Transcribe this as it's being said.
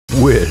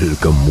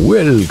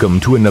Welcome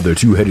to another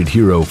Two-Headed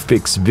Hero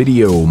fix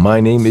video. My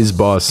name is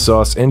Boss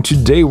Sauce, and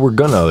today we're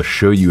gonna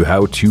show you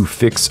how to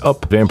fix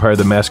up Vampire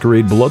the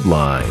Masquerade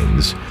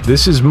Bloodlines.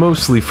 This is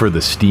mostly for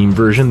the Steam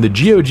version. The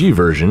GOG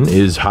version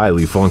is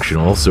highly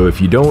functional, so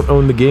if you don't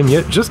own the game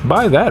yet, just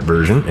buy that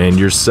version and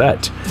you're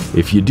set.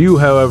 If you do,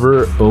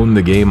 however, own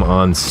the game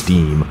on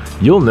Steam,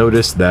 you'll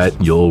notice that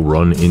you'll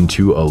run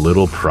into a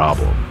little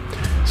problem.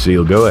 So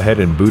you'll go ahead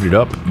and boot it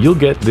up. You'll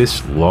get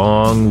this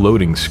long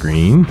loading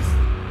screen.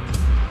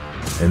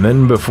 And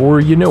then before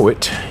you know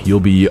it, you'll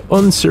be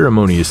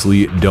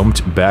unceremoniously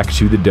dumped back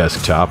to the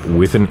desktop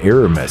with an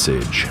error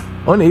message.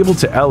 Unable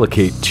to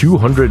allocate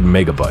 200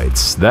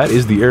 megabytes. That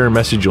is the error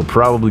message you'll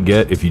probably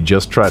get if you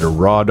just try to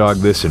raw dog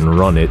this and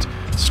run it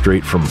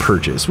straight from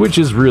purchase, which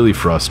is really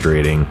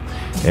frustrating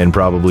and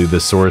probably the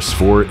source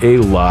for a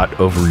lot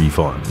of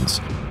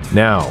refunds.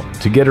 Now,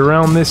 to get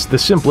around this, the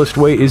simplest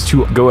way is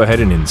to go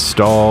ahead and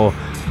install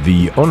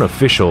the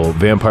unofficial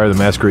Vampire the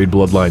Masquerade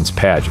Bloodlines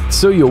patch.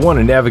 So you'll want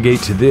to navigate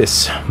to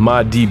this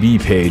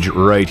ModDB page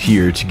right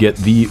here to get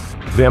the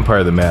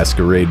Vampire the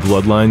Masquerade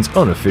Bloodlines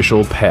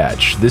unofficial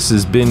patch. This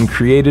has been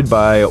created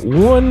by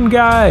one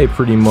guy,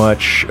 pretty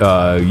much,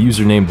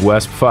 user named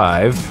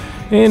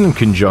Wesp5, in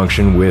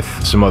conjunction with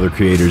some other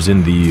creators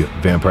in the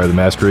Vampire the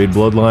Masquerade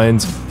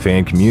Bloodlines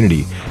fan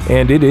community.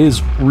 And it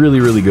is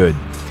really good.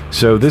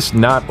 So this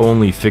not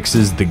only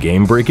fixes the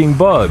game-breaking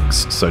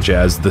bugs, such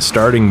as the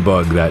starting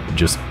bug that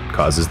just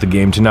causes the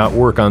game to not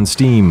work on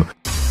Steam.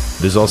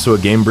 There's also a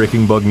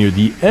game-breaking bug near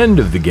the end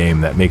of the game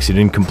that makes it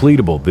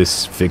incompletable.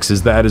 This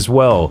fixes that as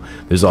well.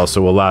 There's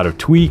also a lot of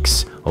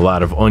tweaks, a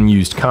lot of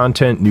unused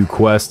content, new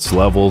quests,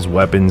 levels,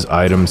 weapons,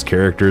 items,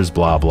 characters,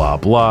 blah blah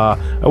blah.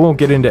 I won't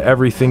get into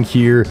everything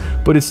here,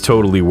 but it's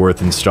totally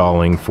worth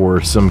installing for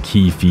some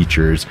key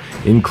features,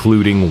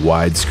 including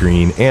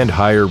widescreen and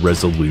higher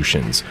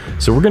resolutions.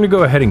 So we're gonna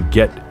go ahead and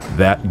get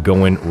that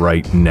going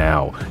right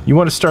now. You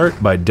want to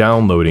start by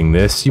downloading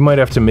this. You might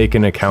have to make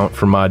an account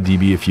for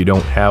ModDB if you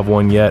don't have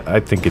one yet. I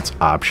think it's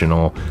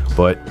optional,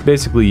 but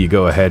basically you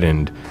go ahead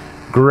and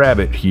grab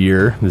it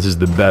here. This is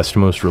the best,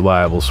 most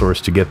reliable source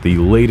to get the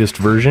latest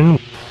version.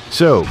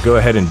 So go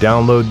ahead and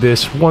download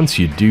this. Once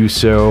you do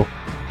so,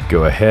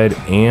 go ahead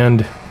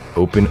and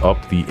open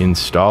up the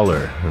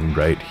installer. And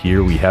right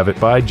here we have it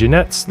by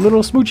Jeanette's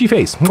little smoochy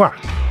face. Mwah!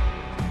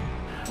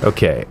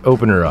 Okay,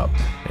 open her up.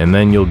 And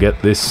then you'll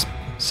get this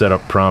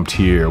setup prompt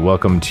here.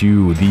 Welcome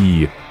to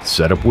the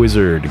setup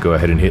wizard. Go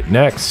ahead and hit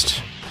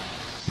next.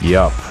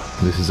 Yup,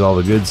 this is all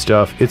the good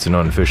stuff. It's an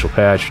unofficial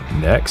patch.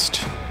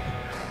 Next.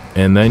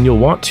 And then you'll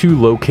want to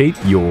locate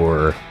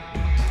your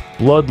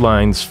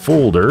Bloodlines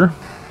folder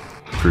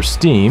for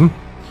Steam.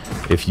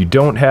 If you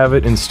don't have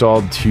it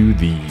installed to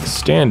the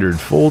standard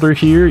folder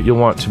here, you'll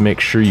want to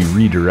make sure you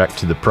redirect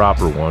to the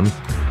proper one.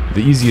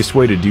 The easiest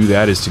way to do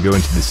that is to go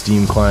into the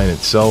Steam client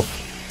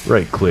itself,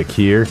 right-click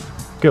here,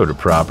 go to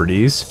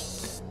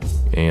Properties,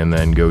 and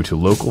then go to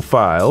Local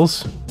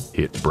Files,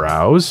 hit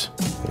Browse.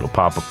 It'll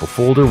pop up a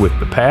folder with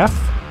the path.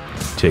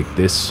 Take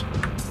this,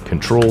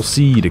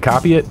 Control-C to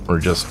copy it, or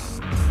just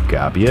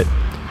copy it,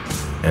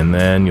 and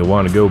then you'll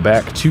want to go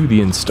back to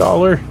the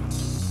installer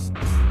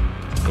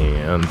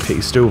and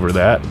paste over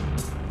that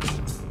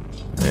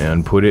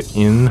and put it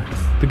in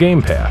the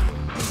game path.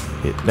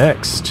 Hit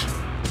next.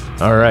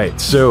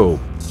 Alright, so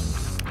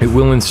it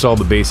will install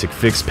the basic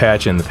fix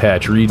patch and the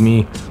patch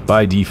readme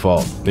by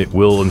default. It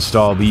will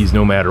install these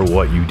no matter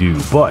what you do,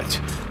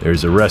 but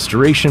there's a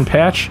restoration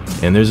patch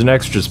and there's an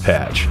extras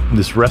patch.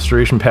 This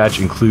restoration patch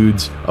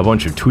includes a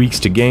bunch of tweaks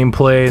to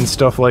gameplay and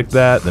stuff like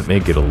that that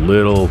make it a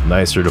little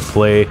nicer to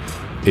play.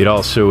 It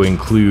also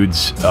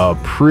includes a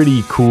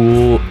pretty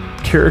cool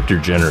character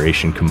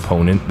generation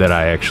component that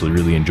I actually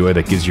really enjoy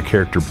that gives your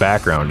character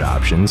background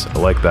options. I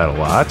like that a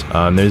lot.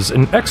 There's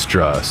an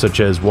extra,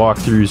 such as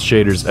walkthroughs,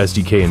 shaders,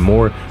 SDK, and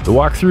more. The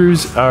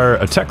walkthroughs are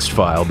a text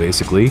file,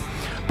 basically,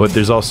 but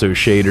there's also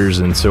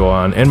shaders and so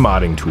on, and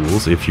modding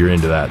tools if you're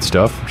into that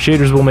stuff.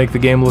 Shaders will make the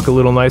game look a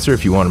little nicer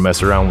if you want to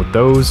mess around with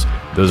those.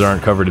 Those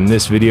aren't covered in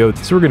this video,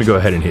 so we're going to go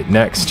ahead and hit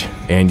next,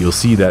 and you'll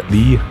see that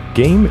the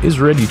game is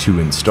ready to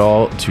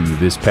install to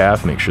this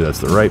path. Make sure that's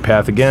the right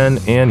path again,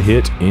 and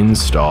hit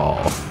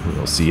install.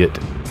 You'll see it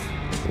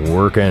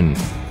working,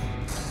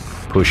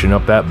 pushing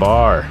up that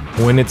bar.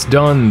 When it's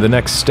done, the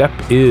next step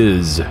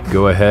is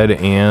go ahead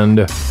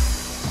and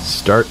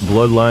start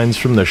Bloodlines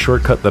from the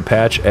shortcut the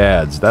patch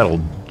adds.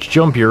 That'll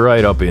jump you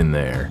right up in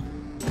there.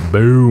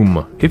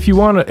 Boom. If you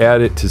want to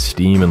add it to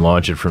Steam and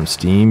launch it from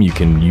Steam, you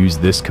can use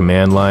this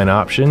command line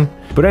option.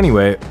 But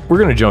anyway, we're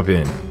going to jump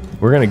in.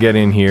 We're going to get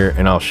in here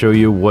and I'll show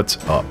you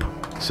what's up.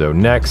 So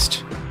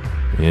next,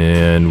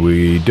 and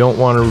we don't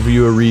want to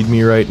review a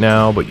readme right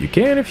now, but you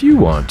can if you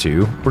want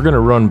to. We're going to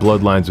run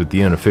Bloodlines with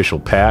the unofficial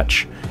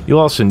patch. You'll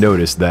also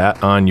notice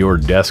that on your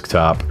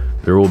desktop,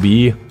 there will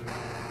be,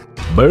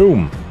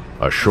 boom,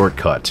 a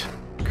shortcut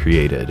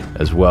created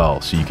as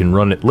well, so you can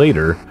run it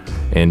later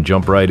and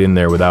jump right in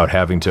there without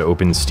having to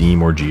open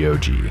Steam or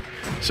GOG.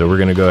 So we're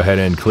gonna go ahead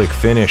and click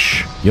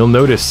finish. You'll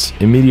notice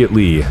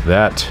immediately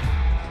that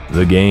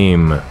the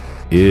game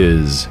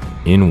is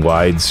in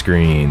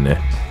widescreen.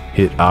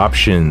 Hit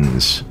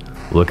options.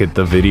 Look at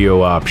the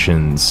video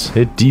options.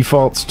 It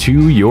defaults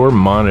to your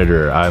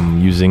monitor. I'm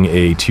using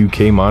a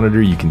 2K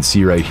monitor. You can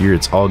see right here,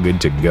 it's all good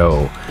to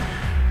go.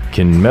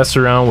 Can mess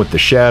around with the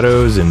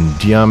shadows and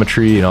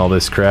geometry and all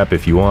this crap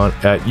if you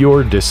want at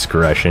your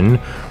discretion.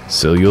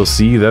 So you'll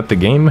see that the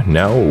game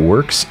now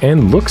works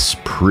and looks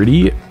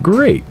pretty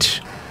great.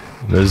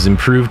 There's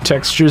improved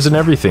textures and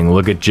everything.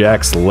 Look at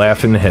Jack's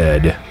laughing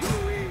head.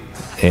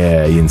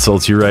 Yeah, he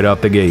insults you right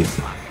out the gate.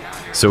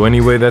 So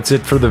anyway, that's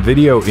it for the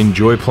video.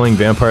 Enjoy playing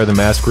Vampire the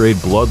Masquerade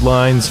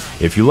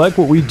Bloodlines. If you like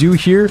what we do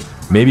here,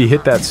 maybe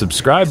hit that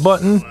subscribe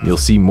button. You'll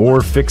see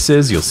more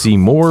fixes, you'll see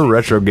more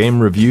retro game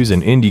reviews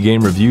and indie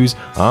game reviews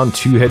on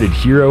Two-Headed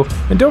Hero.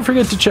 And don't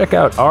forget to check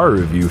out our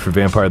review for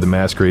Vampire the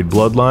Masquerade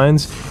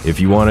Bloodlines if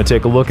you want to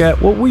take a look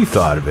at what we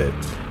thought of it.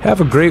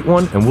 Have a great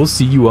one, and we'll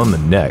see you on the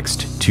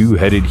next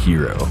Two-Headed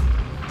Hero.